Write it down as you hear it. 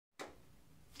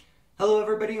Hello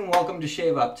everybody and welcome to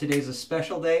Shave Up. Today's a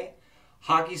special day.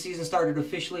 Hockey season started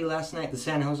officially last night. The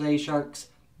San Jose Sharks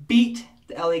beat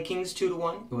the LA Kings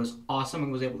 2-1. It was awesome. I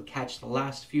was able to catch the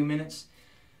last few minutes,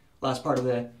 last part of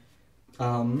the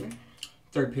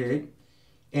third period.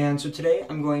 And so today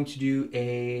I'm going to do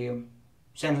a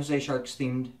San Jose Sharks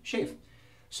themed shave.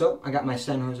 So I got my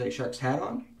San Jose Sharks hat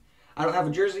on. I don't have a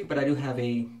jersey, but I do have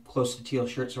a close to teal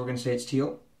shirt, so we're going to say it's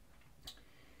teal.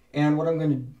 And what I'm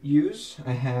going to use,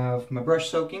 I have my brush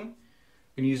soaking. I'm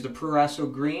going to use the Proraso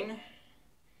Green.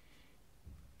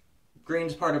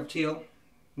 Green's part of teal.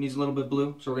 Needs a little bit of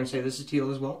blue, so we're going to say this is teal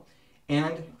as well.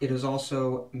 And it is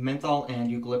also menthol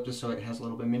and eucalyptus, so it has a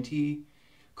little bit minty,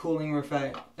 cooling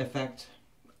effect,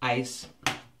 ice.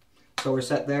 So we're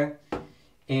set there.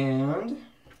 And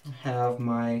I have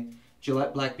my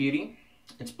Gillette Black Beauty.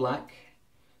 It's black.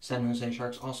 San Jose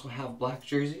Sharks also have black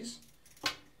jerseys.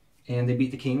 And they beat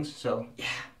the Kings, so yeah.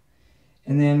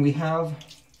 And then we have,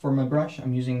 for my brush,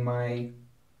 I'm using my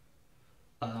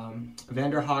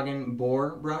Vanderhagen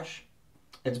Boar brush.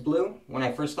 It's blue. When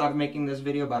I first started making this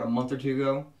video about a month or two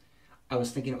ago, I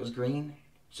was thinking it was green.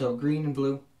 So green and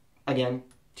blue. Again,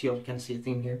 teal, you kind of see a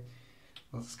theme here.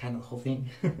 Well, this is kind of the whole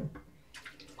thing.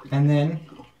 And then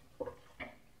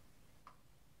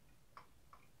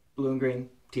blue and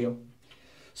green, teal.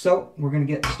 So we're going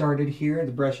to get started here.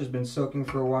 The brush has been soaking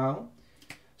for a while.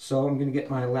 So I'm going to get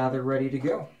my lather ready to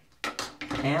go.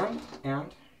 And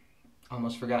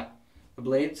almost forgot, the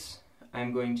blades.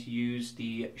 I'm going to use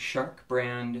the Shark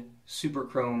brand Super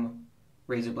Chrome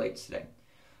razor blades today.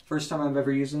 First time I've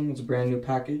ever used them. It's a brand new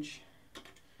package.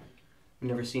 I've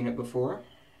never seen it before.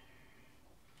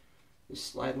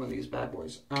 Just slide one of these bad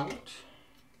boys out.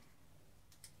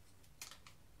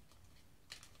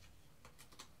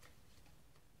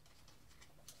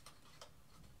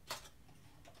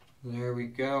 There we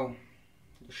go,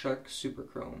 the Shark Super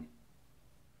Chrome.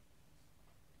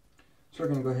 So we're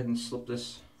going to go ahead and slip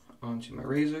this onto my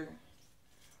razor,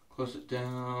 close it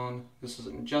down. This is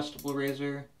an adjustable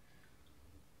razor.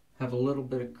 Have a little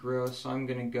bit of growth, so I'm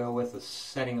going to go with a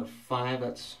setting of 5.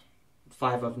 That's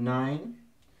 5 of 9,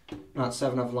 not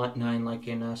 7 of 9 like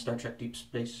in Star Trek Deep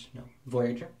Space, no,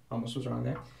 Voyager. Almost was wrong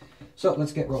there. So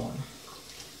let's get rolling.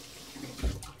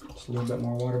 Just a little bit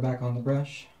more water back on the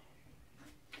brush.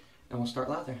 And we'll start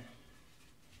lathering.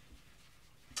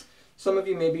 Some of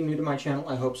you may be new to my channel,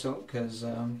 I hope so, because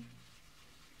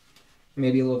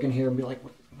maybe you'll look in here and be like,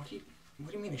 what do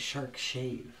you mean a shark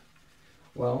shave?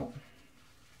 Well,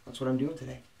 that's what I'm doing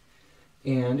today.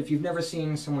 And if you've never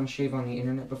seen someone shave on the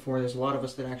internet before, there's a lot of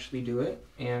us that actually do it,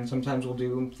 and sometimes we'll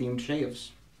do themed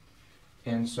shaves.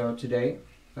 And so today,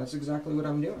 that's exactly what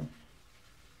I'm doing.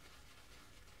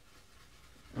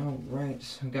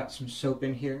 Alright, I've got some soap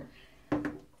in here.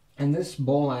 And this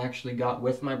bowl I actually got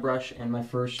with my brush and my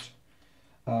first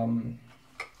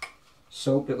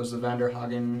soap. It was the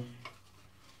Vanderhagen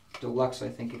Deluxe, I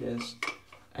think it is.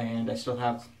 And I still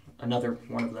have another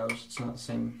one of those. It's not the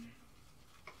same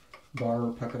bar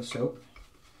or puck of soap.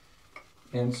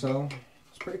 And so,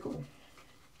 it's pretty cool.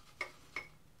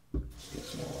 Let's get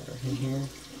some more water in here.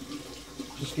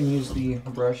 Just going to use the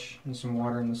brush and some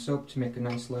water and the soap to make a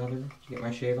nice lather to get my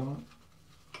shave on.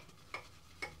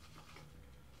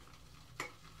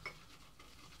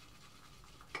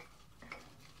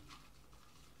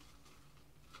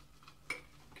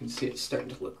 You can see it's starting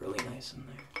to look really nice in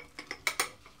there.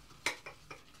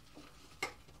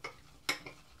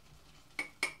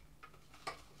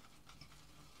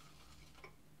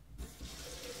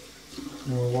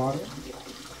 More water.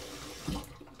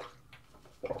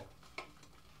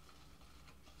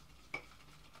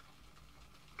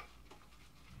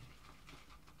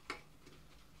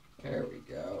 There we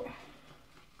go.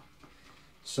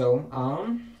 So,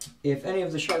 if any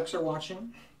of the Sharks are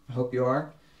watching, I hope you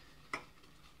are.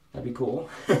 That'd be cool.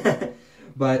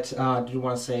 But I do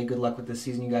want to say good luck with this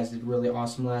season. You guys did really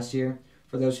awesome last year.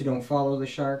 For those who don't follow the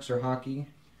Sharks or hockey,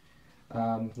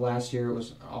 last year it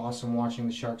was awesome watching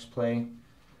the Sharks play.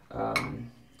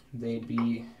 They'd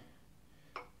be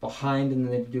behind and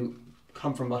then they'd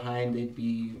come from behind. They'd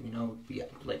be, be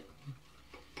like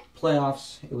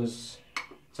playoffs. It's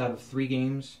out of 3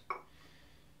 games, I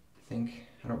think.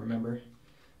 I don't remember.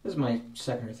 This is my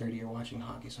 2nd or 3rd year watching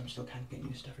hockey, so I'm still kind of getting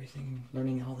used to everything,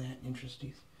 learning all that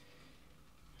interesting.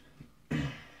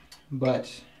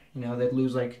 But, they'd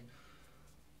lose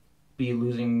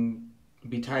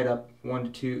be tied up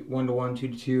 1-1,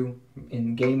 2-2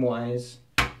 in game-wise,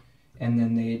 and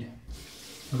then they'd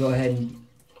go ahead and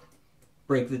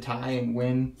break the tie and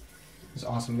win. It's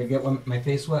awesome. I'm gonna get my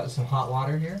face wet with some hot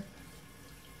water here.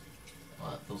 Oh,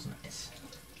 that feels nice.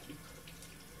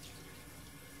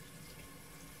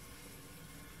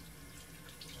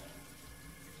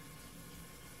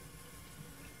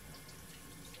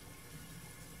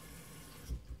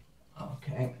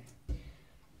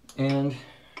 And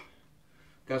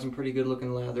got some pretty good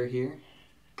looking lather here.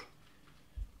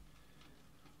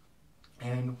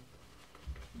 And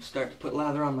start to put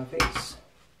lather on my face.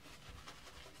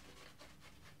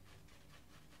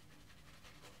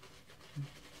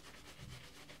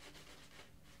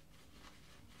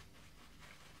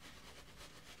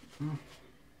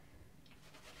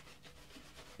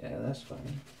 Yeah, that's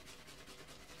fine.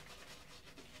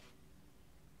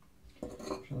 So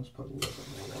let's put a little bit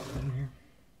more water in here.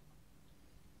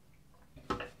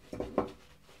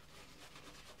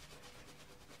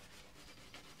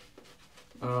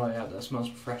 Oh yeah, that smells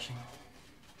refreshing.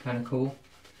 Kind of cool.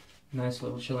 Nice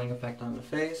little chilling effect on the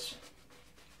face.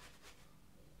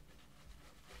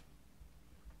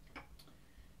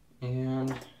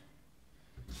 And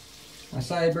my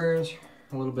sideburns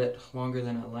are a little bit longer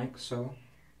than I like, so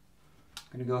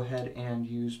I'm going to go ahead and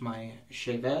use my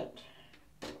shavette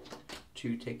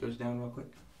to take those down real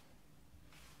quick.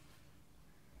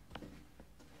 Let's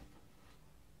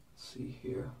see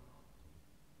here.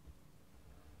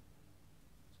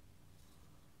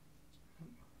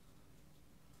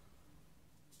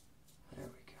 There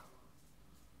we go.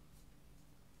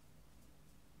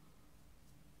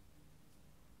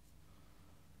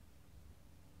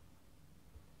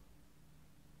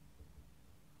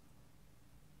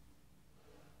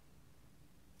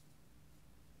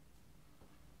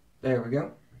 There we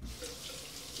go.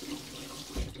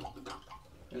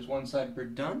 There's one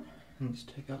sideburn done. Let's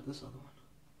take out this other one.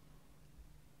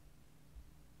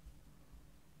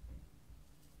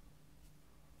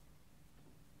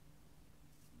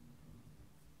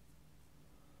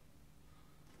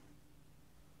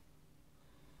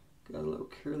 Got a little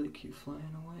curly Q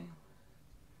flying away.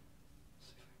 Let's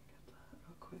see if I can get that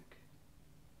real quick.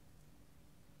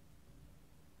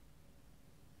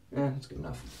 Yeah, that's good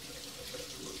enough.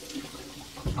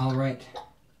 Alright.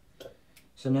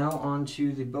 So now on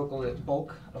to the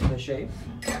bulk of the shave.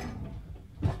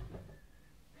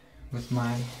 With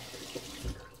my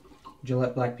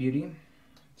Gillette Black Beauty.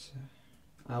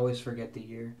 I always forget the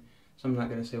year, so I'm not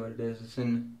going to say what it is. It's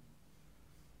in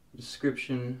the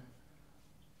description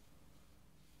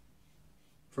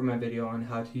for my video on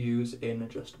how to use an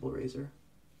adjustable razor.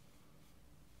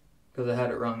 Because I had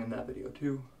it wrong in that video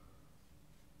too.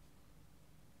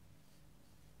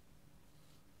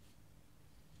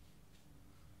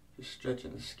 Just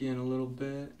stretching the skin a little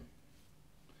bit.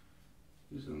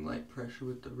 Using light pressure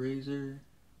with the razor.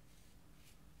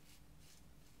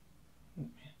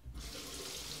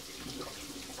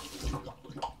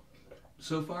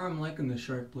 So far I'm liking the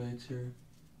sharp blades here.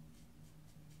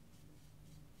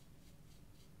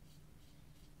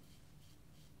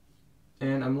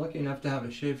 And I'm lucky enough to have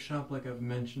a shave shop, like I've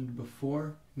mentioned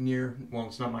before, near, well,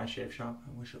 it's not my shave shop,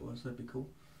 I wish it was, that'd be cool.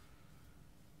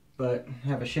 But I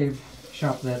have a shave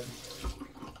shop that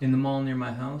in the mall near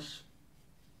my house.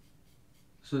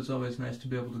 So it's always nice to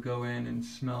be able to go in and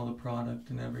smell the product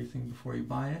and everything before you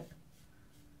buy it.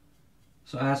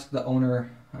 So I asked the owner,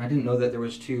 I didn't know that there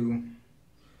was two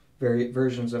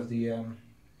versions of the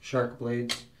shark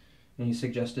blades, and he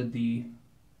suggested the,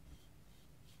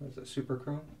 what is it, Super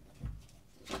Chrome?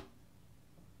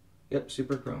 Yep,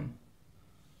 Super Chrome.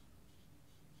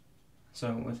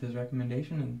 So with his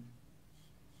recommendation, and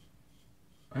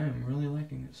I am really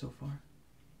liking it so far.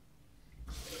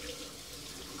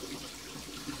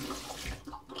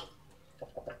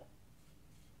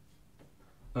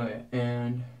 Oh yeah,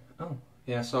 and oh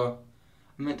yeah, so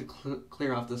I meant to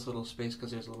clear off this little space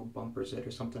because there's a little bumper zit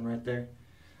or something right there.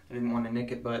 I didn't want to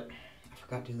nick it, but I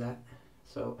forgot to do that,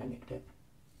 so I nicked it.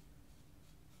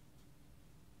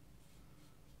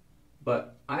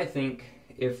 But I think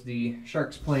if the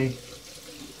Sharks play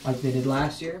like they did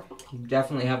last year, you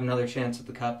definitely have another chance at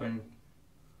the cup, and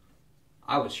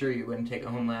I was sure you wouldn't take it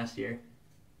home last year.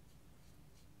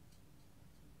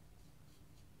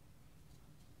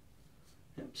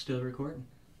 Yep, still recording.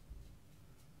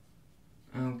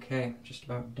 Okay, just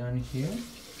about done here.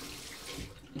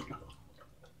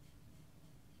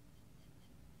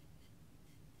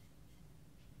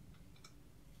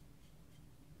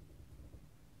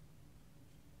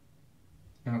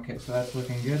 Okay, so that's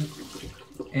looking good.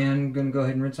 And I'm going to go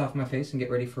ahead and rinse off my face and get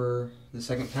ready for the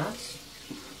second pass.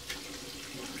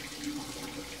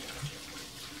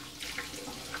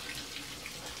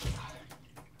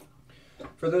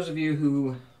 For those of you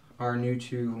who are new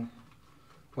to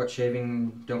wet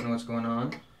shaving, don't know what's going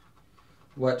on,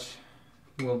 what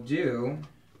we'll do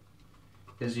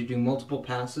is you do multiple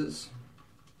passes.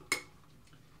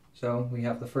 So we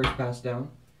have the first pass down,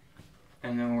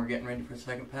 and then we're getting ready for the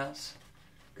second pass.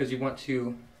 Because you want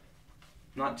to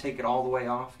not take it all the way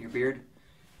off your beard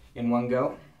in one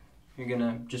go. you're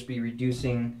gonna just be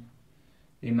reducing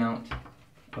the amount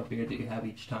of beard that you have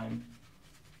each time.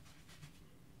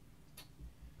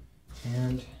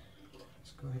 And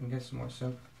let's go ahead and get some more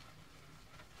soap.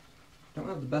 Don't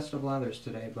have the best of lathers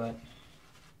today, but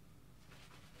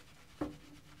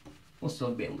we'll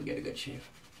still be able to get a good shave.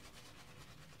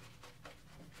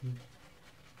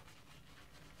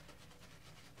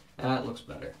 That looks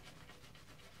better.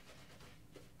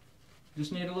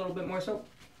 Just need a little bit more soap.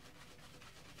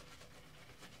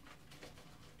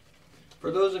 For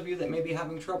those of you that may be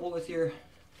having trouble with your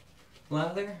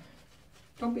lather,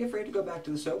 don't be afraid to go back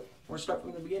to the soap or start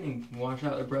from the beginning. Wash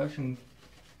out the brush and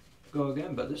go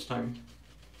again, but this time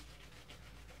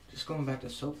just going back to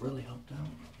soap really helped out.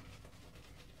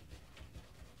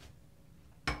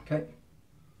 Okay.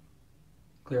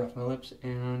 Clear off my lips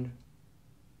and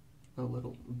a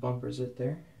little bumper zit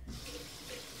there,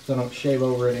 so I don't shave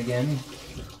over it again.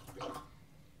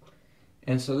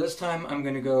 And so this time I'm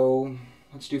going to go,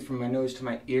 let's do from my nose to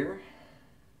my ear,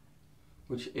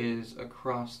 which is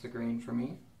across the grain for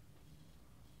me.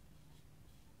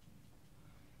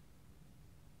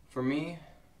 For me,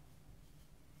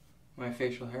 my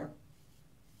facial hair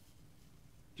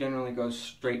generally goes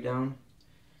straight down.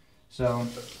 So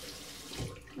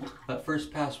that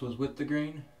first pass was with the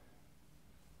grain,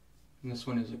 and this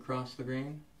one is across the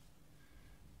grain.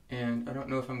 And I don't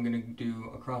know if I'm going to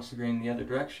do across the grain the other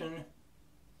direction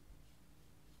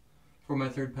for my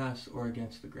third pass or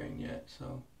against the grain yet,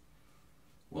 so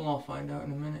we'll all find out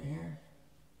in a minute here.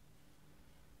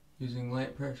 Using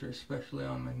light pressure, especially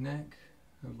on my neck,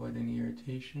 avoid any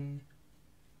irritation.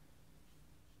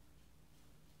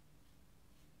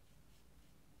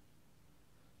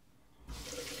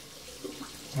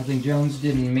 I think Jones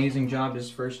did an amazing job his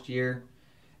first year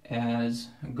as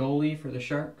a goalie for the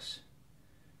Sharks.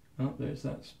 Oh, there's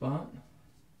that spot.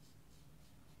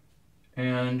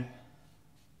 And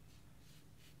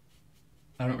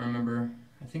I don't remember,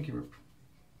 I think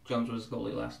Jones was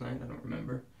goalie last night, I don't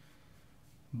remember.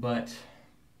 But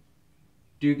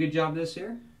do a good job this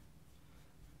year.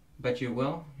 Bet you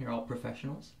will, you're all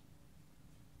professionals.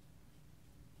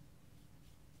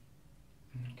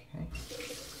 Okay.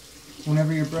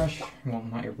 Whenever your brush, well,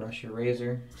 not your brush, your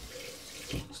razor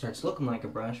starts looking like a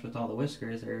brush with all the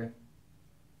whiskers there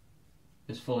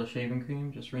is full of shaving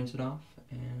cream, just rinse it off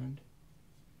and,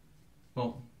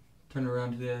 well, turn it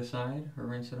around to the other side or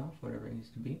rinse it off, whatever it needs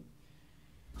to be.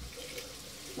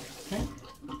 Okay.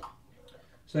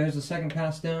 So there's the second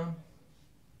pass down.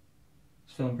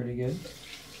 It's feeling pretty good.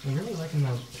 I'm really liking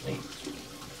those plates.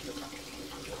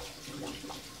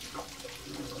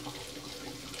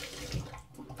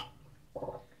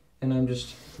 And I'm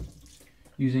just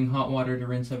using hot water to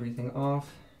rinse everything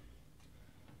off.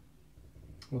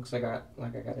 Looks like I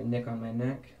got a nick on my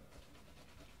neck,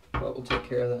 but we'll take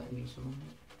care of that in just a moment.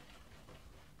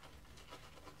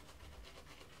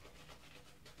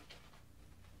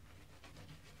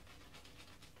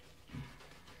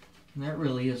 And that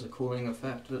really is a cooling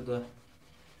effect that the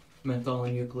menthol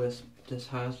and eucalyptus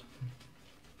has.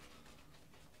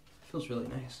 Feels really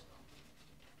nice.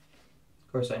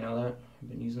 Of course I know that. I've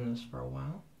been using this for a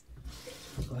while.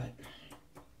 But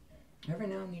every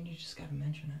now and then you just gotta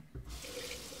mention it.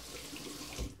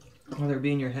 Whether it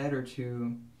be in your head or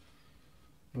to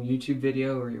a YouTube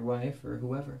video or your wife or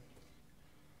whoever.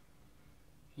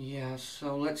 Yeah,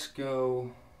 so let's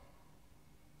go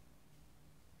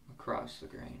across the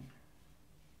grain.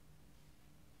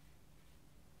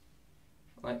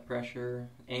 Light pressure,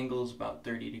 angle is about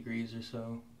 30 degrees or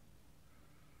so.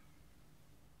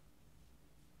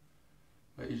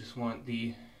 But you just want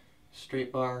the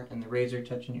straight bar and the razor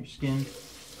touching your skin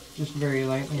just very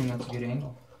lightly, and that's a good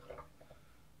angle.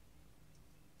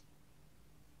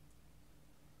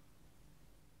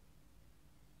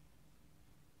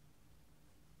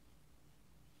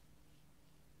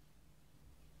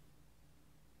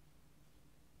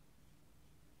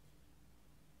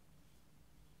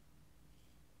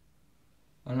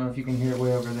 I don't know if you can hear it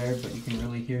way over there, but you can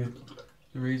really hear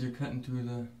the razor cutting through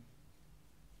the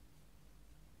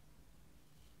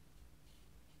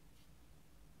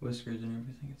whiskers and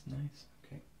everything. It's nice.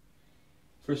 Okay.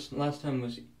 Last time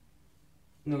was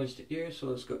nose to ear, so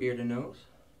let's go ear to nose.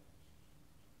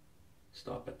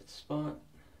 Stop at the spot.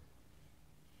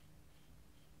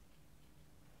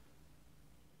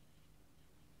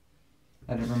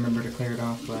 I didn't remember to clear it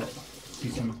off, but see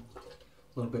some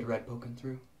little bit of red poking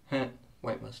through.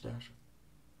 White mustache.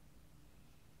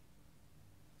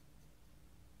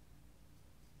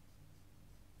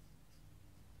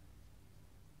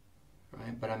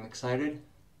 Right, but I'm excited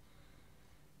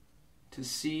to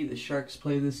see the Sharks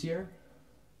play this year.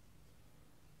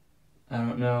 I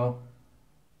don't know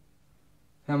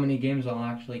how many games I'll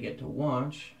actually get to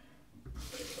watch.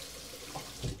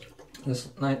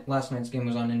 Last night's game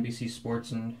was on NBC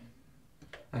Sports, and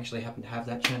I actually happened to have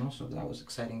that channel, so that was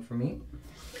exciting for me.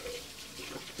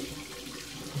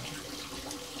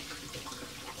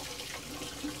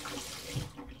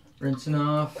 Rinsing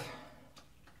off,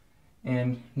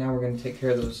 and now we're going to take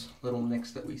care of those little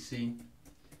nicks that we see.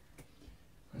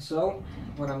 So,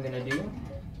 what I'm going to do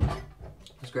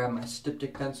is grab my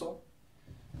Styptic pencil.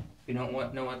 If you don't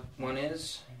know what one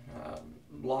is,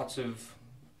 lots of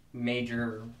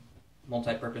major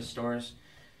multi-purpose stores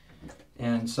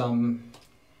and some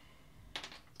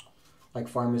like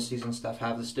pharmacies and stuff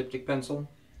have the Styptic pencil.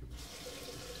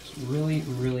 It's really,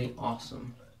 really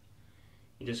awesome.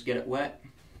 You just get it wet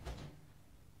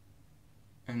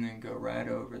and then go right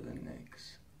over the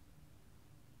nicks.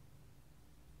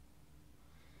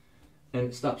 And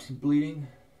it stops the bleeding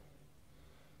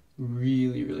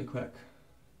really, really quick.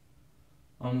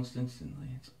 Almost instantly.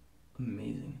 It's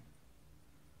amazing.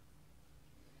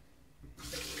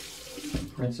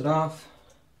 Rinse it off.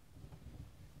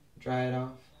 Dry it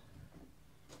off.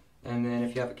 And then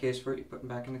if you have a case for it, you put them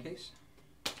back in the case.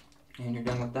 And you're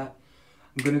done with that.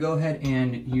 I'm going to go ahead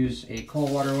and use a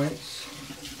cold water rinse.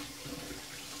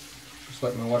 Just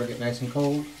let my water get nice and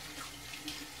cold.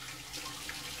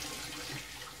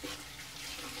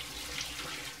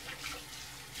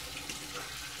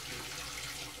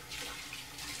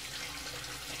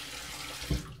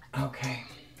 Okay.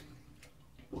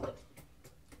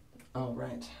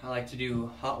 Alright, I like to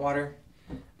do hot water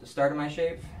at the start of my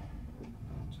shave.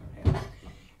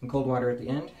 And cold water at the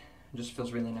end. It just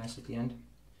feels really nice at the end.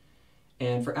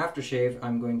 And for aftershave,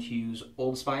 I'm going to use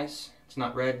Old Spice. It's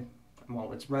not red.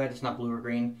 Well, it's red. It's not blue or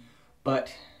green. But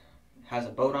it has a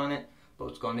boat on it.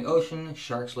 Boats go in the ocean.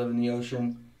 Sharks live in the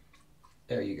ocean.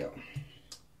 There you go.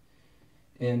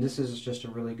 And this is just a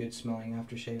really good smelling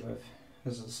aftershave.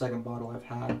 This is the second bottle I've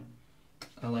had.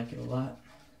 I like it a lot.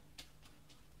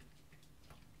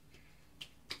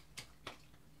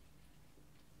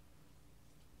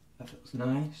 That feels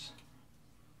nice.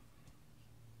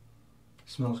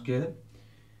 Smells good.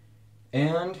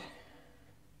 And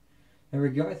there we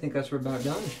go. I think that's we're about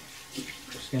done.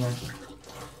 Just gonna.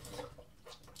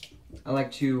 I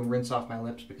like to rinse off my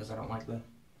lips because I don't like the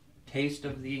taste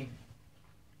of the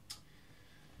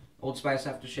Old Spice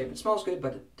aftershave. It smells good,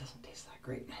 but it doesn't taste that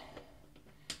great.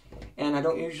 And I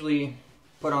don't usually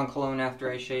put on cologne after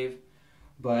I shave,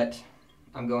 but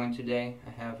I'm going today.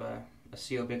 I have a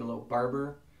C.O. Bigelow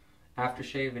Barber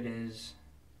aftershave. It is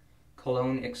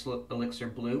Cologne Elixir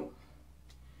Blue,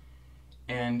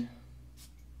 and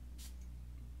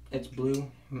it's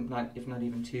blue, if not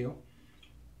even teal.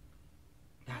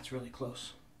 That's really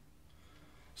close.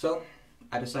 So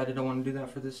I decided I want to do that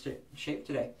for this shave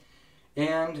today,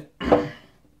 and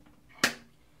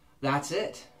that's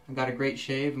it. I got a great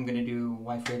shave. I'm gonna do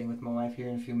wife rating with my wife here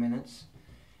in a few minutes,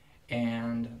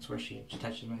 and that's where she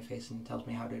touches my face and tells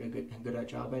me how good a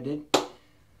job I did.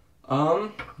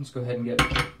 Let's go ahead and get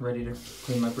ready to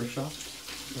clean my brisket off.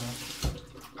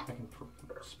 I can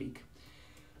speak.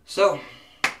 So,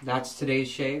 that's today's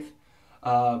shave.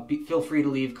 Feel free to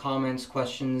leave comments,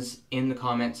 questions in the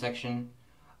comment section.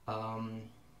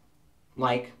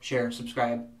 Like, share,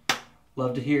 subscribe.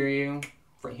 Love to hear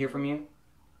from you.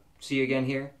 See you again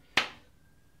here.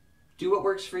 Do what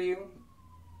works for you.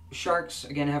 Sharks,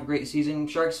 again, have a great season.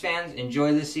 Sharks fans,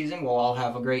 enjoy this season. We'll all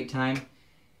have a great time.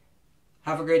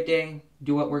 Have a great day,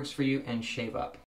 do what works for you, and shave up.